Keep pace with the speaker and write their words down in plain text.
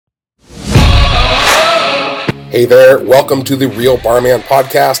Hey there, welcome to the Real Barman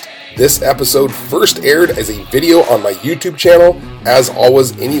Podcast. This episode first aired as a video on my YouTube channel. As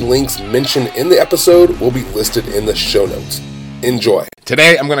always, any links mentioned in the episode will be listed in the show notes. Enjoy.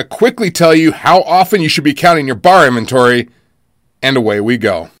 Today, I'm going to quickly tell you how often you should be counting your bar inventory, and away we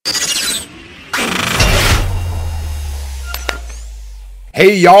go.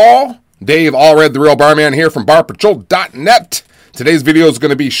 Hey y'all, Dave Allred, the Real Barman here from barpatrol.net. Today's video is going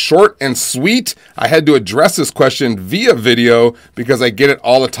to be short and sweet. I had to address this question via video because I get it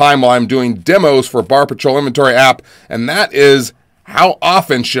all the time while I'm doing demos for Bar Patrol Inventory app, and that is, how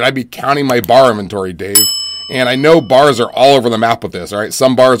often should I be counting my bar inventory, Dave? And I know bars are all over the map with this, all right?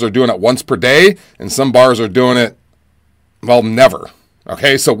 Some bars are doing it once per day, and some bars are doing it, well, never.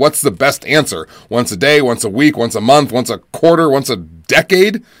 Okay, so what's the best answer? Once a day, once a week, once a month, once a quarter, once a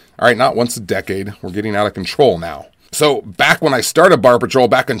decade? All right, not once a decade. We're getting out of control now. So back when I started Bar Patrol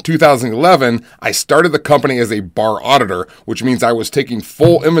back in 2011, I started the company as a bar auditor, which means I was taking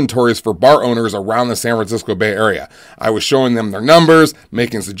full inventories for bar owners around the San Francisco Bay Area. I was showing them their numbers,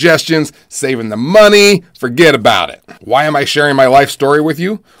 making suggestions, saving them money, forget about it. Why am I sharing my life story with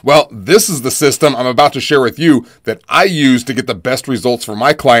you? Well, this is the system I'm about to share with you that I use to get the best results for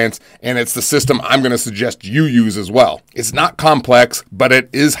my clients, and it's the system I'm going to suggest you use as well. It's not complex, but it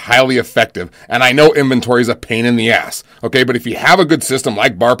is highly effective, and I know inventory is a pain in the ass. Okay, but if you have a good system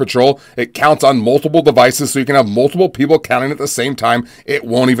like Bar Patrol, it counts on multiple devices so you can have multiple people counting at the same time. It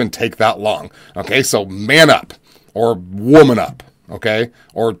won't even take that long. Okay, so man up or woman up. Okay,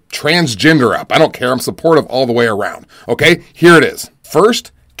 or transgender up. I don't care. I'm supportive all the way around. Okay, here it is.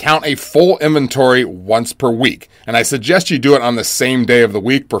 First, count a full inventory once per week. And I suggest you do it on the same day of the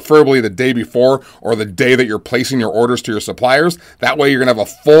week, preferably the day before or the day that you're placing your orders to your suppliers. That way you're going to have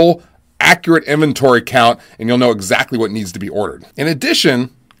a full accurate inventory count, and you'll know exactly what needs to be ordered. In addition,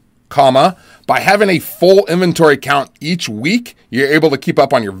 by having a full inventory count each week, you're able to keep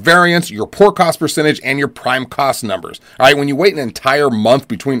up on your variance, your pour cost percentage, and your prime cost numbers. All right, when you wait an entire month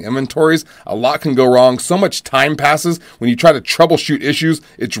between inventories, a lot can go wrong. So much time passes. When you try to troubleshoot issues,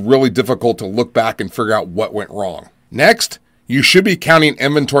 it's really difficult to look back and figure out what went wrong. Next, you should be counting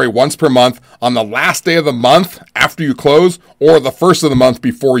inventory once per month on the last day of the month after you close or the first of the month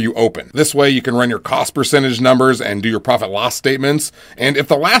before you open. This way you can run your cost percentage numbers and do your profit loss statements. And if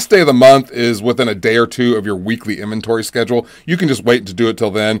the last day of the month is within a day or two of your weekly inventory schedule, you can just wait to do it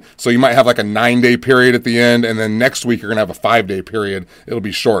till then. So you might have like a 9-day period at the end, and then next week you're going to have a 5-day period. It'll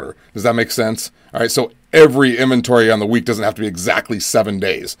be shorter. Does that make sense? All right, so every inventory on the week doesn't have to be exactly 7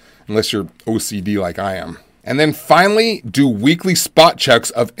 days, unless you're OCD like I am. And then finally, do weekly spot checks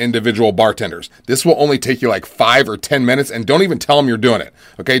of individual bartenders. This will only take you like 5 or 10 minutes, and don't even tell them you're doing it.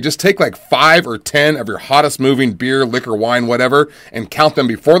 Okay, just take like 5 or 10 of your hottest moving beer, liquor, wine, whatever, and count them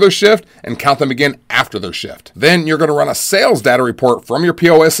before their shift and count them again after their shift. Then you're going to run a sales data report from your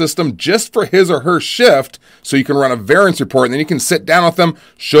POS system just for his or her shift, so you can run a variance report, and then you can sit down with them,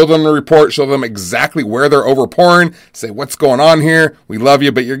 show them the report, show them exactly where they're overpouring, say what's going on here, we love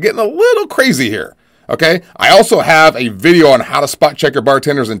you, but you're getting a little crazy here. Okay, I also have a video on how to spot check your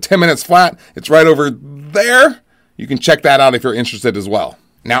bartenders in 10 minutes flat. It's right over there. You can check that out if you're interested as well.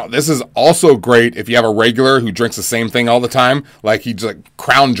 Now, this is also great if you have a regular who drinks the same thing all the time, like he's a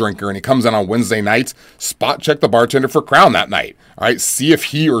Crown drinker and he comes in on Wednesday nights. Spot check the bartender for Crown that night. All right, see if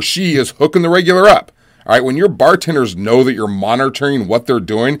he or she is hooking the regular up. All right, when your bartenders know that you're monitoring what they're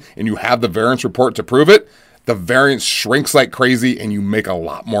doing and you have the variance report to prove it, the variance shrinks like crazy and you make a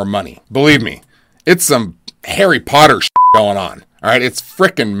lot more money. Believe me. It's some Harry Potter shit going on. All right, it's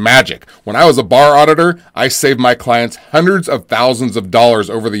freaking magic. When I was a bar auditor, I saved my clients hundreds of thousands of dollars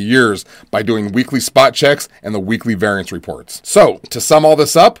over the years by doing weekly spot checks and the weekly variance reports. So, to sum all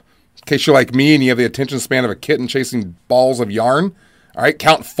this up, in case you're like me and you have the attention span of a kitten chasing balls of yarn, all right,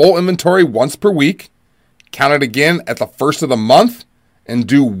 count full inventory once per week, count it again at the first of the month, and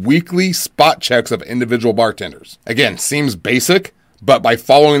do weekly spot checks of individual bartenders. Again, seems basic, but by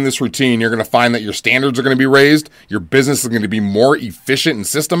following this routine, you're going to find that your standards are going to be raised, your business is going to be more efficient and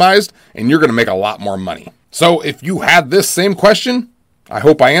systemized, and you're going to make a lot more money. So if you had this same question, I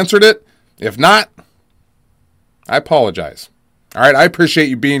hope I answered it. If not, I apologize. All right, I appreciate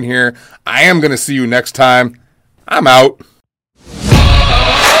you being here. I am going to see you next time. I'm out.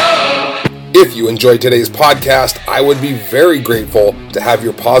 If you enjoyed today's podcast, I would be very grateful to have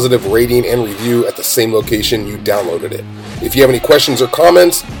your positive rating and review at the same location you downloaded it. If you have any questions or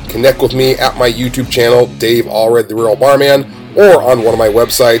comments, connect with me at my YouTube channel, Dave Allred, the Real Barman, or on one of my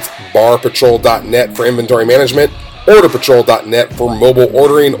websites, barpatrol.net for inventory management, orderpatrol.net for mobile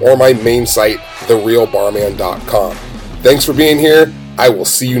ordering, or my main site, therealbarman.com. Thanks for being here. I will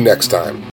see you next time.